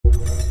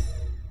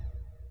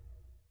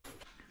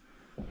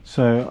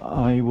So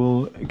I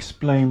will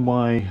explain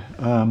why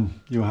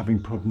you're having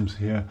problems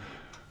here.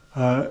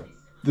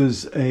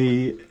 There's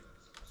a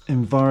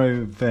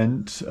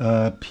EnviroVent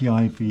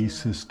PIV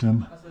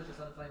system.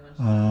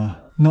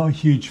 Not a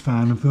huge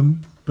fan of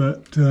them,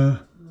 but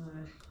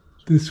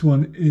this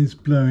one is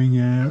blowing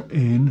air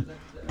in.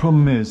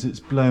 Problem is,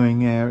 it's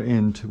blowing air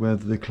into where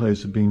the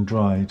clothes are being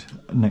dried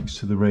next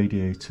to the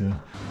radiator.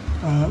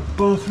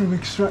 Bathroom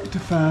extractor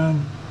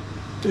fan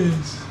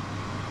is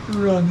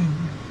running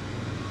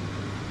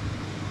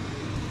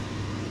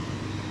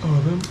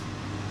on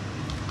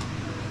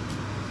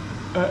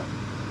at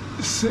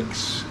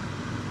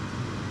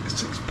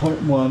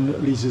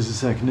 6.1 litres a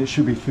second. It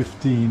should be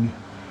 15,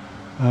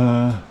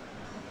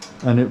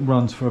 and it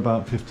runs for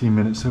about 15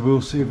 minutes. So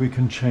we'll see if we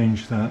can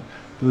change that.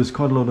 But there's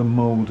quite a lot of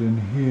mould in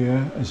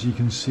here, as you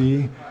can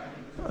see.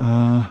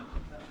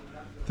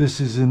 This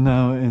is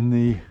now in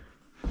the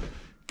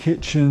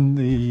kitchen.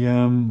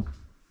 The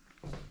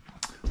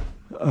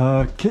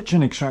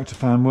kitchen extractor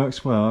fan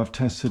works well. I've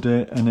tested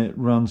it and it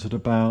runs at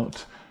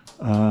about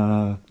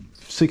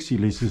 60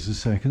 litres a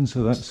second,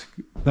 so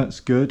that's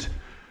good.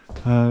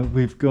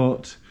 We've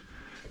got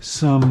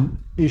some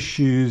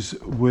issues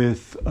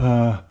with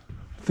I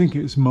think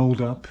it's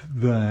mould up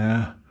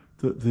there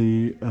that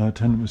the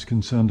tenant was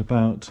concerned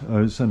about.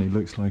 Oh, it certainly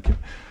looks like it.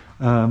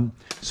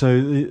 So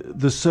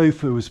the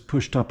sofa was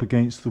pushed up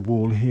against the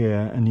wall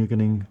here and you're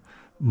getting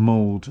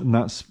mould, and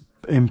that's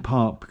in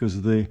part because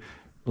of the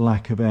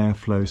lack of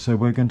airflow. So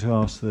we're going to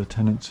ask the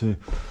tenant to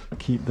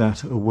keep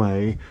that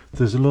away.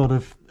 There's a lot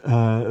of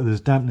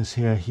there's dampness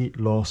here, heat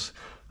loss,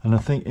 and I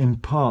think in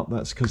part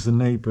that's because the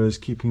neighbour is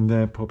keeping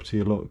their property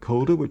a lot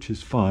colder, which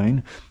is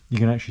fine. You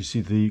can actually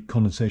see the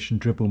condensation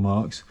dribble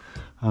marks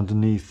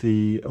underneath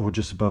the, or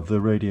just above the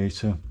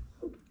radiator.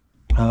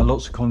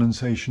 Lots of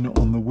condensation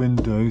on the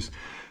windows.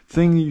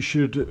 Thing you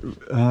should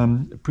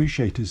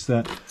appreciate is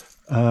that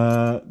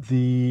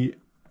the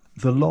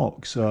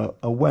locks are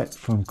wet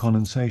from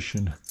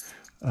condensation,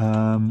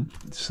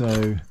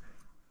 so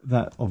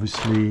that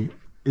obviously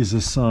is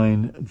a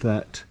sign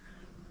that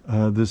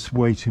there's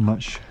way too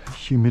much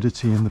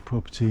humidity in the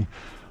property.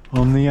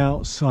 On the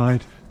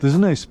outside, there's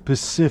no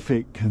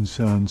specific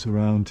concerns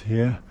around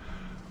here.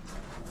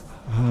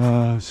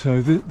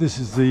 So this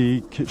is the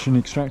kitchen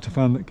extractor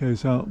fan that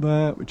goes out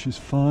there, which is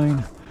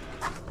fine.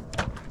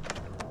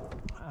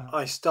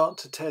 I start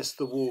to test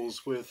the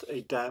walls with a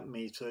damp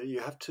meter.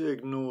 You have to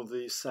ignore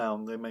the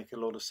sound. They make a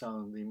lot of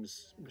sound,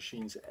 these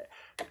machines.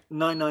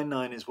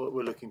 999 is what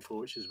we're looking for,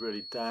 which is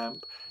really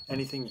damp.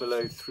 Anything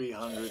below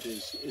 300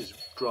 is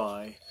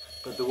dry,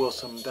 but there were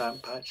some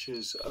damp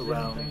patches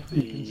around the...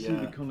 You can see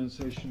the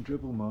condensation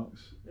dribble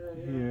marks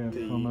here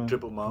from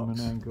an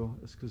angle.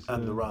 It's because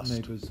the rust.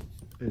 Neighbours,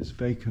 it's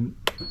vacant.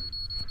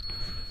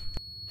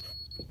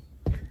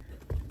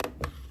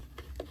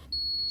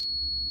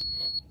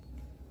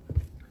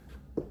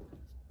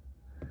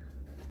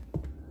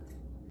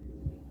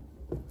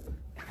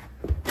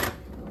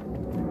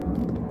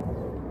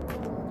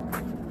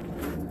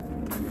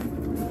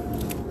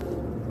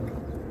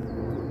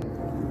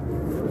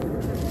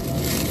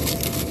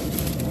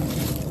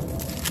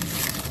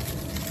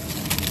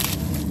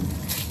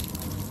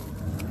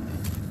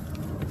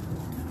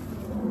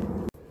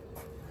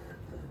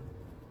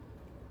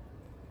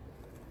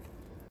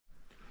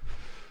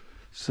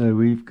 So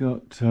we've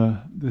got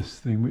this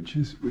thing, which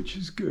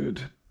is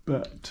good,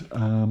 but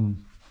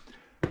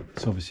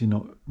it's obviously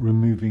not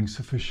removing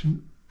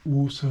sufficient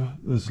water.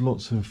 There's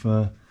lots of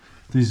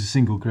these are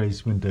single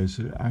glazed windows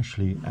that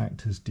actually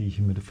act as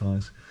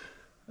dehumidifiers.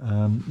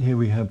 Here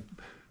we have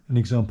an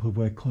example of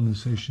where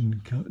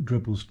condensation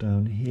dribbles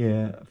down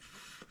here,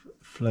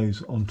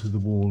 flows onto the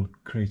wall,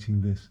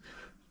 creating this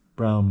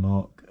brown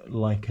mark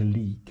like a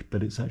leak,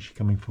 but it's actually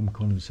coming from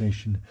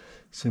condensation.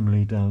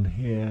 Similarly down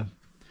here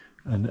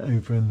and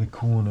over in the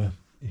corner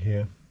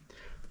here,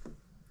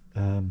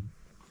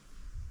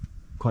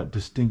 quite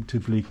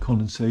distinctively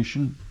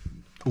condensation,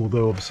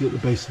 although obviously at the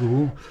base of the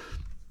wall.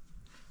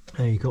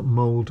 And you've got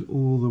mould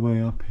all the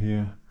way up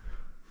here,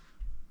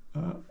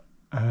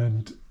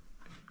 and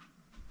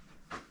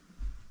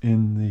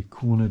in the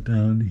corner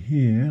down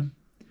here,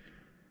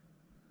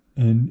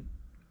 and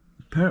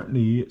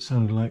apparently it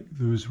sounded like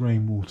there was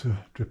rainwater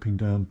dripping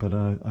down, but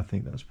I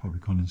think that's probably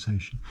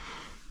condensation.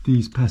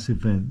 These passive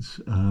vents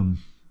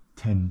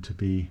tend to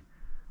be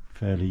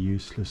fairly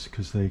useless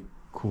because they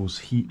cause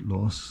heat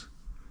loss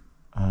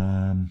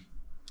and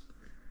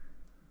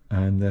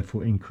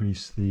therefore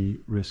increase the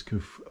risk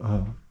of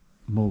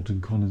mould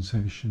and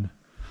condensation.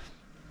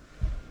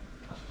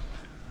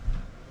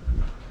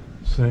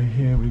 So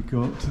here we've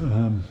got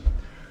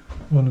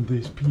one of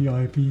these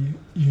PIV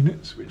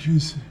units which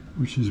is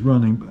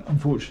running, but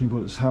unfortunately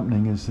what's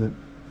happening is that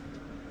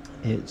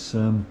it's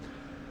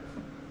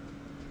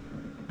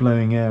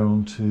blowing air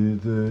onto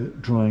the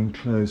drying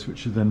clothes,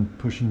 which are then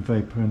pushing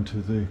vapour into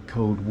the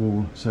cold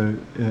wall. So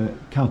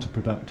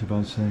counterproductive,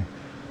 I'd say.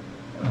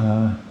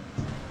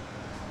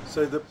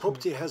 So the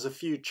property has a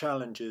few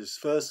challenges.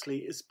 Firstly,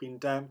 it's been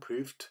damp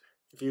proofed.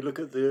 If you look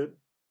at the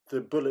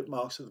the bullet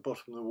marks at the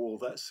bottom of the wall,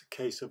 that's a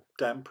case of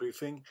damp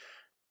proofing.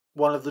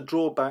 One of the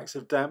drawbacks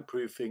of damp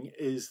proofing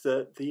is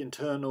that the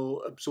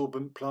internal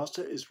absorbent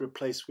plaster is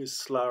replaced with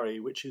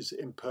slurry, which is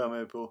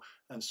impermeable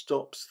and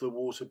stops the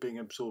water being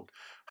absorbed,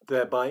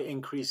 thereby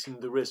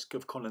increasing the risk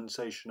of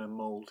condensation and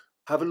mould.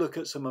 Have a look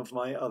at some of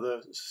my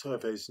other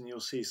surveys and you'll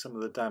see some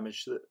of the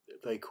damage that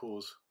they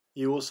cause.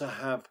 You also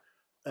have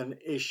an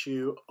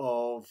issue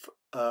of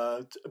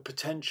a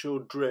potential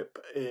drip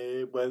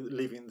where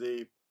leaving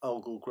the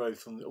algal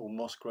growth or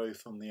moss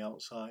growth on the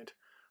outside,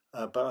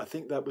 but I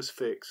think that was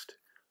fixed.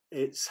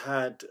 It's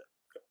had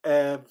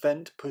air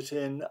vent put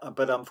in,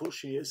 but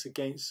unfortunately it's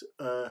against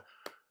a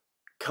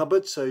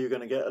cupboard, so you're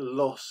going to get a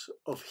loss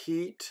of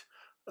heat.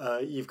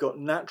 You've got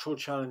natural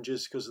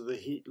challenges because of the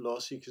heat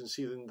loss. You can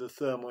see in the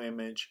thermal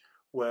image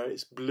where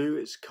it's blue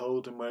it's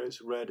cold and where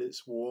it's red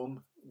it's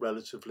warm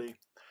relatively.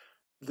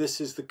 This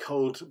is the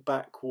cold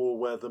back wall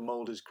where the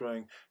mould is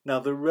growing. Now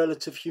the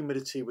relative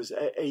humidity was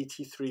at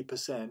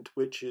 83%,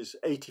 which is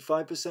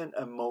 85%,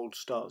 and mould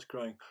starts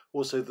growing.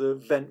 Also the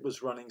vent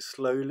was running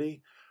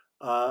slowly.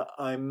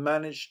 I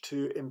managed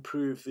to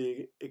improve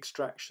the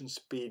extraction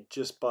speed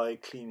just by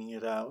cleaning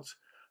it out,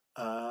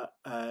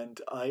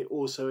 and I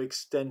also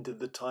extended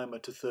the timer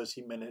to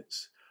 30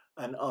 minutes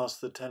and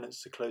asked the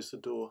tenants to close the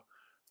door.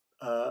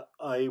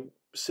 I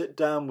sit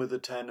down with the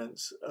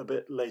tenants a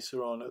bit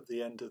later on at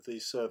the end of the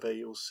survey,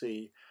 you'll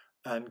see,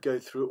 and go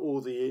through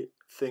all the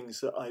things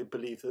that I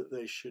believe that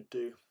they should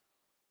do.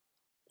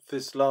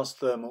 This last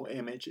thermal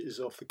image is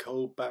of the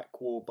cold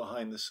back wall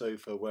behind the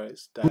sofa where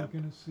it's damp.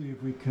 We're going to see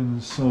if we can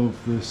solve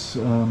this.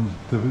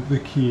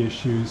 The key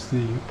issue is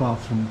the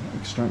bathroom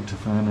extractor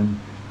fan and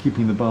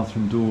keeping the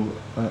bathroom door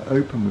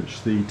open,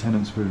 which the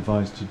tenants were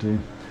advised to do.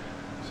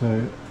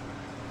 So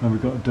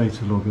we've got a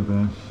data logger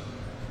there.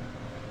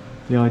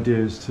 The idea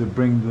is to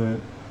bring the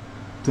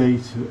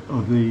data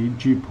or the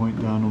dew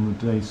point down on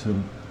the data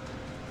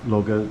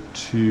logger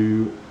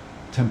to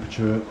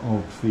temperature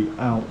of the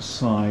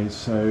outside.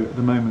 So at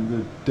the moment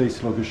the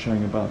data logger is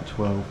showing about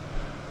 12,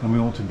 and we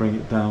want to bring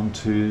it down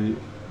to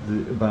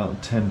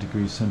about 10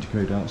 degrees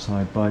centigrade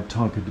outside by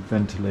targeted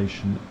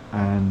ventilation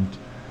and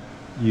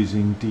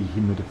using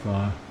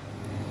dehumidifier.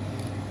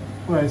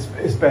 Well, it's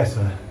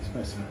better. It's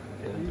better.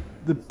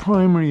 The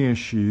primary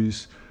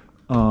issues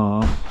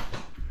are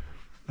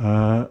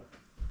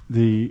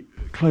the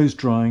clothes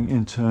drying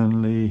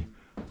internally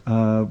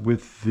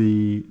with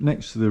the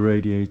next to the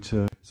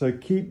radiator. So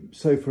keep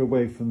sofa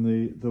away from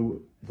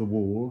the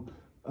wall.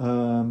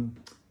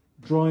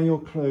 Dry your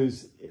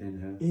clothes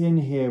in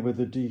here with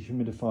a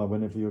dehumidifier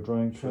whenever you're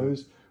drying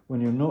clothes.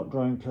 When you're not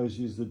drying clothes,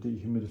 use the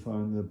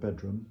dehumidifier in the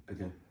bedroom.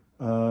 Okay.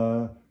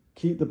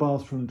 Keep the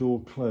bathroom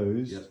door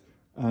closed. Yep.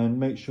 And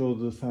make sure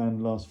the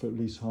fan lasts for at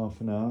least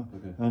half an hour.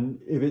 Okay. And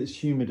if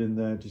it's humid in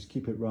there, just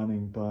keep it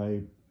running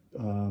by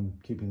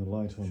keeping the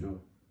light on.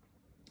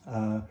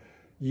 Sure.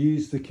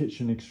 Use the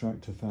kitchen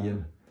extractor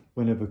fan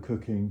whenever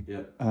cooking,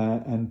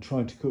 and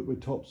try to cook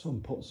with tops on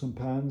pots and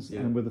pans,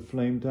 and with the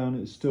flame down.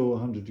 It's still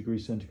 100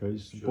 degrees centigrade.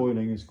 It's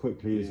boiling as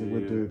quickly as it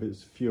would do if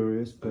it's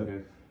furious, but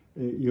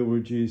you'll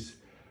reduce.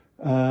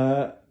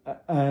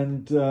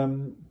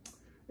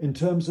 In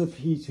terms of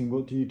heating,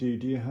 what do you do?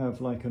 Do you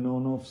have like an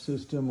on-off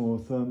system or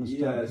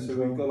thermostat control? So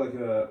we've got like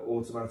a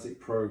automatic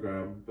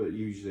program, but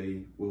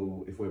usually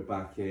if we're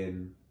back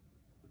in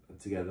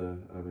together,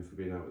 if we've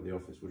been out in the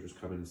office, we'll just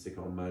come in and stick it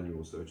on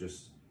manual, so it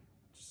just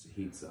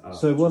heats it up.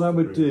 So what I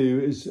would do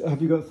is,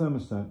 have you got a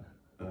thermostat?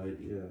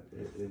 Yeah,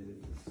 it is.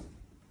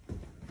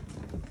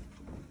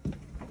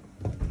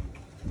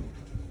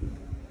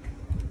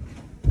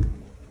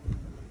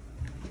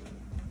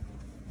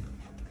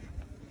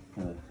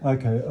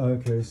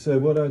 Okay. So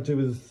what I do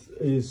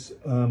is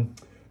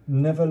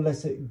never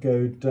let it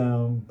go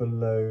down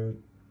below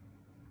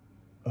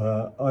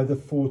either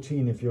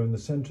 14 if you're in the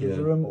centre of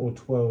the room, or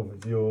 12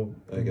 if you're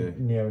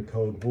near a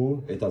cold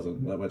wall. It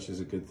doesn't. That much is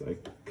a good thing.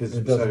 Because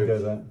it doesn't go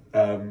that.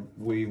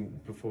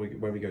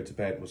 When we go to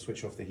bed, we'll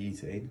switch off the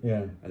heating.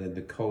 Yeah. And then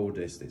the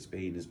coldest has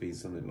been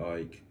something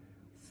like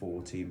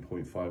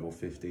 14.5 or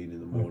 15 in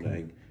the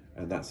morning,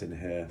 and that's in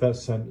here.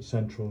 That's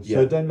central.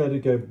 So don't let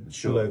it go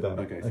below that.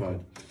 Okay,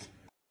 fine.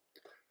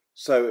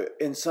 So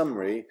in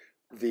summary,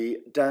 the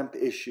damp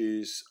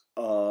issues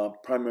are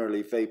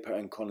primarily vapour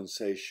and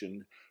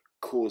condensation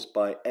caused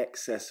by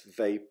excess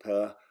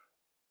vapour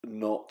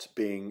not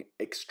being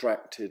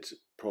extracted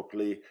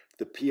properly.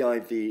 The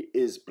PIV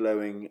is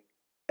blowing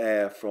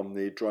air from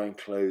the drying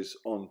clothes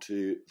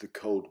onto the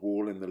cold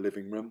wall in the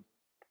living room.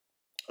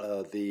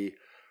 The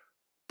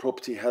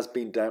property has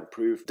been damp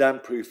proof.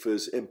 Damp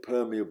proofer's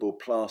impermeable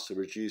plaster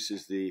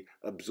reduces the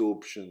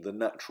absorption, the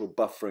natural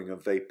buffering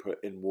of vapour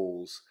in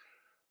walls.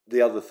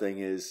 The other thing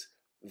is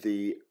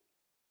the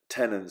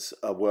tenants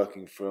are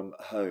working from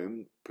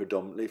home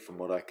predominantly, from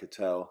what I could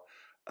tell.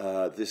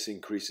 This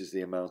increases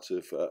the amount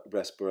of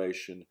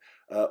respiration.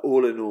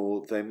 All in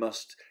all, they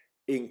must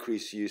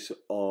increase use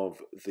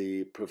of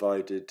the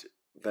provided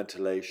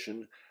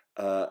ventilation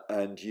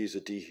and use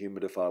a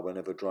dehumidifier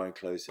whenever drying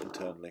clothes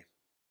internally.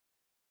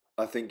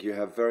 I think you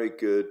have very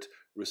good,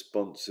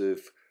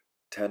 responsive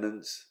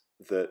tenants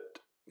that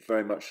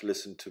very much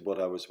listened to what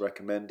I was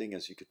recommending,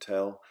 as you could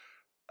tell,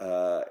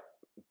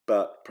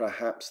 but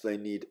perhaps they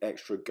need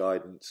extra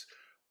guidance.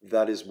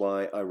 That is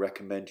why I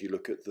recommend you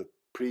look at the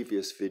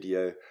previous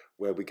video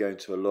where we go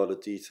into a lot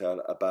of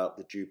detail about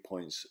the dew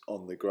points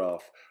on the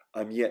graph.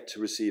 I'm yet to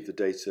receive the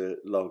data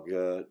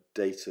logger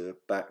data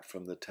back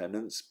from the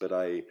tenants, but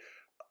I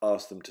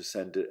asked them to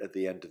send it at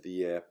the end of the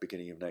year,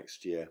 beginning of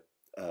next year.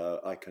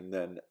 I can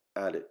then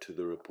add it to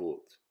the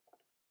report.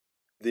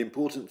 The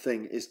important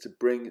thing is to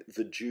bring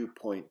the dew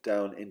point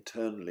down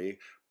internally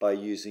by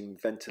using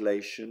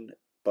ventilation,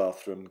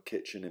 bathroom,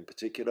 kitchen in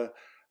particular,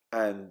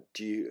 and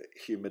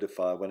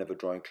dehumidifier whenever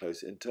drying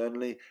clothes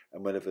internally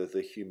and whenever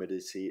the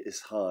humidity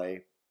is high,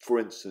 for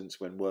instance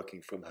when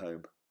working from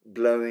home.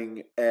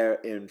 Blowing air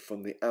in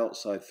from the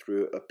outside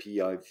through a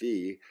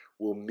PIV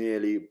will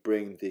merely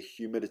bring the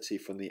humidity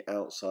from the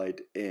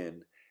outside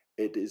in.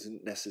 It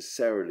isn't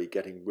necessarily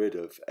getting rid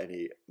of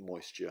any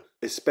moisture,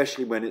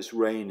 especially when it's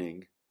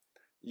raining.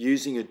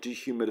 Using a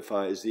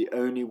dehumidifier is the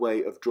only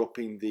way of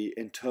dropping the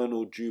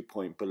internal dew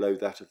point below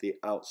that of the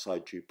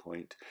outside dew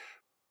point.